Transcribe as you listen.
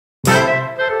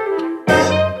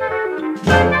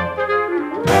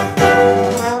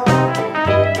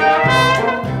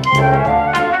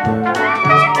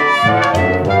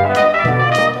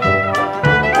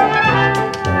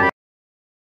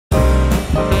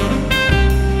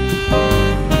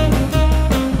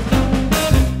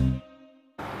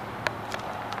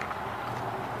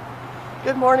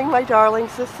Good morning, my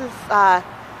darlings. This is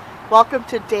welcome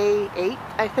to day 8,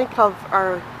 I think, of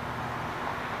our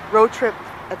road trip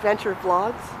adventure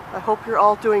vlogs. I hope you're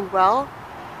all doing well.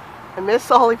 I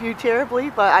miss all of you terribly,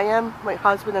 but my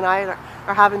husband and I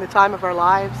are having the time of our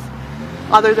lives.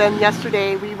 Other than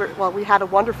yesterday, we had a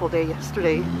wonderful day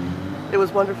yesterday. It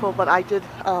was wonderful, but I did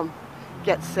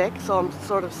get sick, so I'm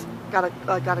sort of got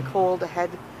a cold, a head,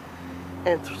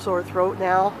 and sore throat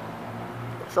now.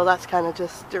 So that's kind of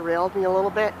just derailed me a little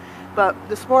bit. But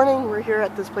this morning we're here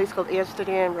at this place called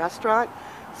Amsterdam Restaurant.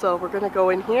 So we're going to go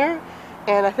in here,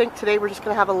 and I think today we're just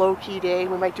going to have a low-key day.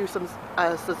 We might do some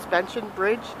suspension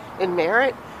bridge in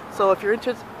Merritt. So if you're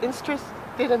interested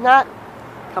in that,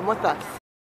 come with us.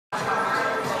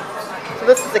 So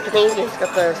this is the Canadian. It's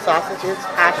got the sausages,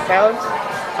 hash browns,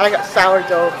 and I got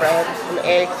sourdough bread and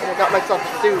eggs, and I got myself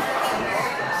a soup.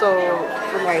 So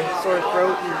for my sore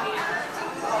throat and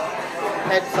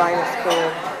head sinus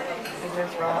cold. And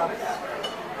there's Rob.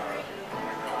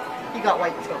 He got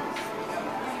white toast.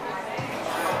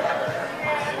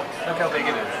 Look how big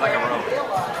it is, like a road.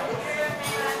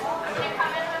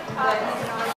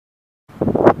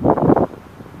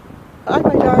 Hi,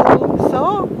 my darling.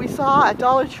 So we saw a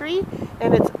Dollar Tree,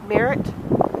 and it's Merritt.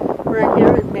 We're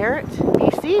here in Merritt,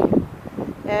 BC,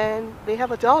 and they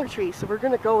have a Dollar Tree. So we're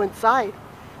going to go inside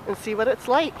and see what it's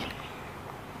like.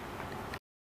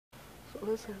 So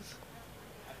this is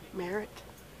Merritt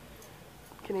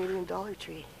Canadian Dollar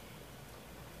Tree.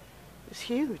 It's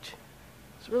huge.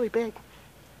 It's really big.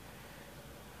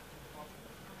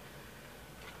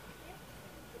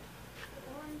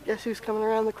 Guess who's coming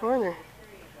around the corner?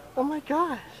 Oh my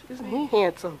gosh, isn't he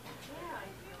handsome?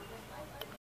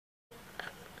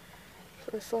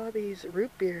 So I saw these root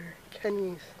beer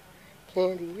candies,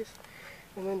 and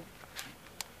then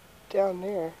down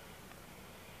there,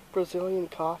 Brazilian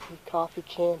coffee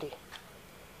candy,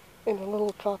 and a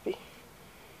little coffee.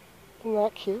 Isn't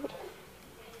that cute?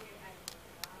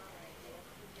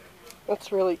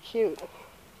 That's really cute.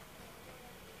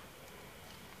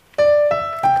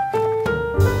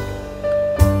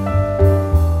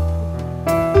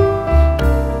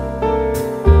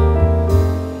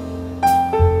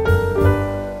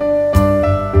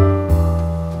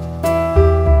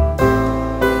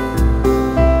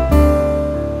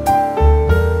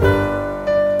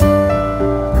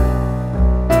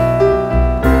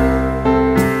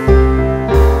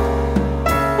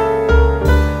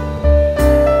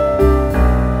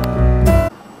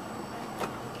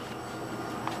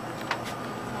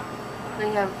 They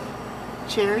have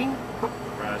cherry,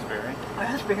 raspberry,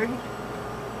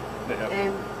 They have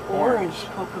and orange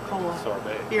Coca-Cola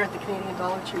sorbet here at the Canadian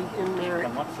Dollar Tree in Merritt.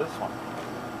 And what's this one?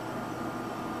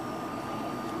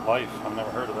 Life. I've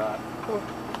never heard of that. Oh,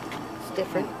 it's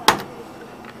different.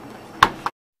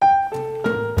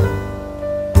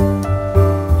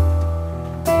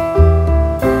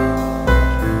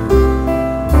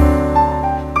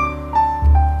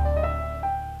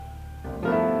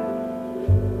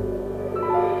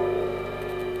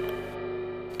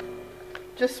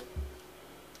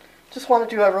 Just want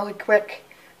to do a really quick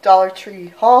Dollar Tree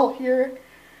haul here.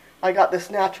 I got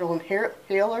this natural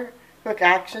inhaler, quick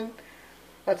action.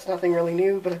 That's nothing really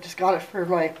new, but I just got it for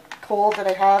my cold that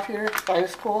I have here,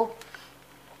 sinus cold.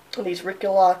 And these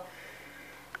Ricola,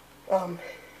 what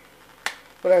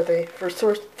are they? For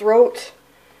sore throat.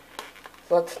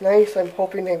 So that's nice. I'm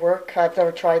hoping they work. I've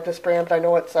never tried this brand, but I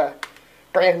know it's a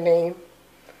brand name.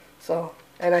 So,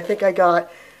 and I think I got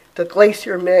the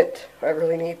Glacier Mint. I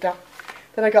really need that.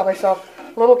 Then I got myself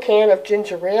a little can of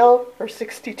ginger ale for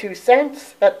 62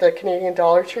 cents at the Canadian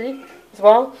Dollar Tree as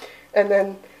well. And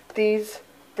then these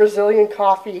Brazilian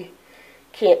coffee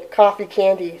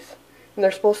candies. And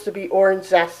they're supposed to be orange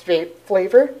zest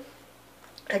flavor.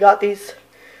 I got these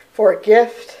for a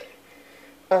gift.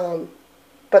 But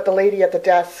the lady at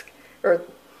the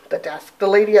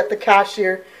lady at the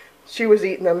cashier, she was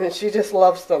eating them and she just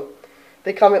loves them.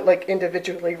 They come in like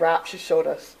individually wrapped, she showed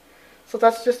us. So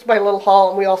that's just my little haul,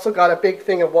 and we also got a big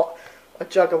thing of a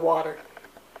jug of water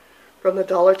from the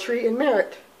Dollar Tree in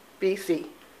Merritt, BC.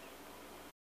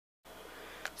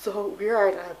 So we are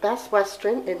at Best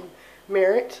Western in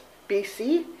Merritt,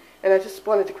 BC, and I just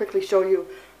wanted to quickly show you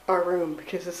our room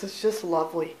because this is just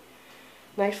lovely.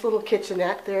 Nice little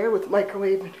kitchenette there with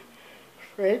microwave and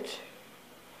fridge.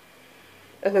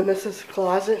 And then this is a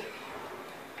closet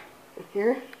in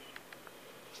here.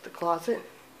 It's the closet.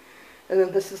 And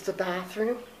then this is the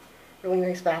bathroom. Really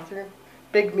nice bathroom.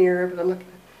 Big mirror, but I'm not going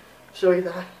to show you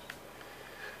that.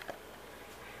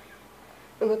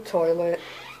 And the toilet.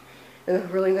 And a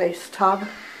really nice tub.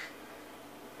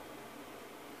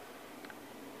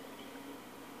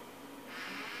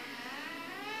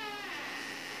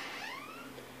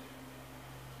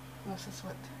 This is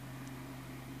what.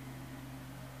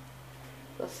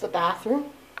 That's the bathroom.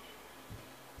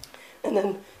 And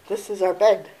then this is our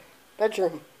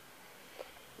bedroom.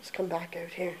 Let's come back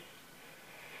out here.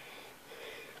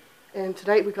 And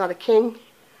tonight we got a king,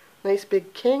 nice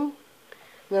big king.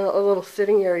 And then a little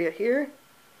sitting area here.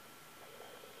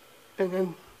 And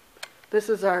then this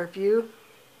is our view.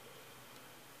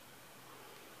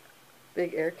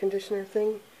 Big air conditioner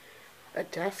thing. A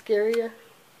desk area.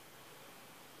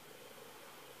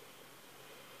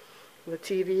 The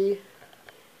TV.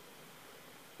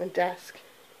 And desk.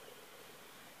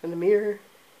 And the mirror.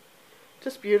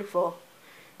 Just beautiful.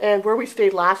 And where we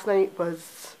stayed last night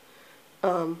was,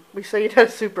 we stayed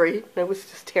at Super 8, and it was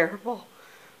just terrible.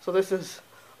 So this is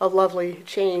a lovely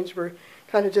change. We're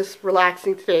kind of just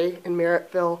relaxing today in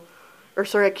Merrittville. Or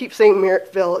sorry, I keep saying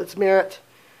Merrittville. It's Merritt,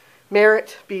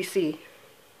 BC.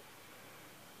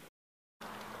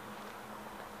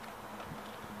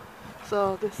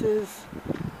 So this is,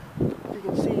 you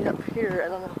can see up here, I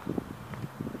don't know.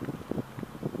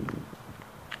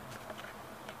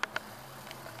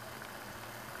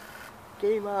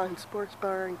 Game On Sports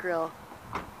Bar and Grill.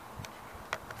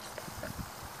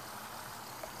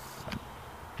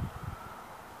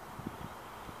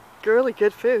 Really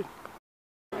good food.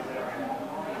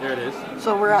 There it is.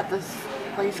 So we're at this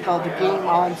place called the Game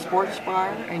On Sports Bar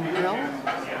and Grill,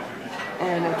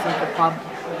 and it's like a pub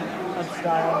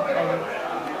style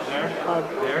pub.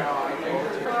 There.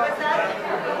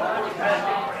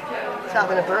 It's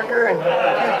having a burger and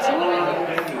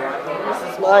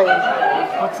this is mine.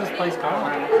 What's this place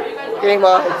called? Game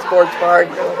On Sports Bar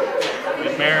and Grill.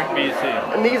 In Merritt,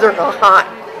 BC. And these are hot.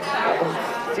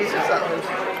 These are something.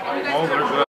 Oh, they're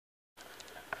good.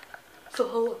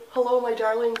 So hello my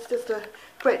darlings, just a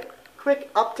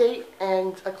quick update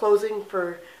and a closing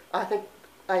for,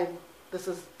 this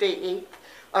is day 8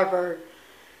 of our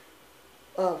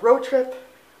road trip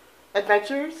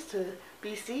adventures to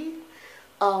BC.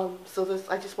 So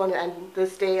I just want to end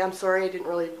this day. I'm sorry I didn't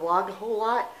really vlog a whole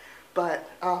lot, but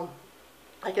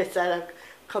like I said, I've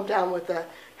come down with a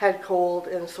head cold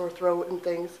and a sore throat and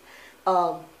things.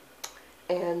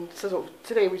 And so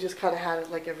today we just kind of had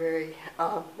like a very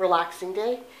relaxing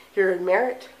day here in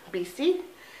Merritt, BC.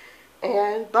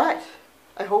 But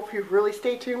I hope you really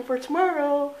stay tuned for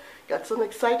tomorrow. Got some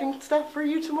exciting stuff for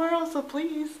you tomorrow, so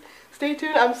please stay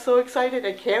tuned. I'm so excited.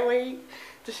 I can't wait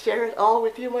to share it all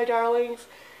with you, my darlings.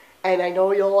 And I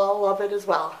know you'll all love it as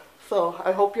well. So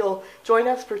I hope you'll join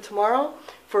us for tomorrow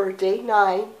for day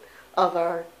 9 of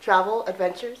our travel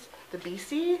adventures to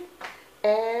BC.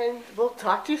 And we'll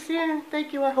talk to you soon.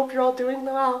 Thank you. I hope you're all doing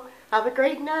well. Have a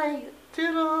great night.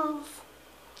 Toodles.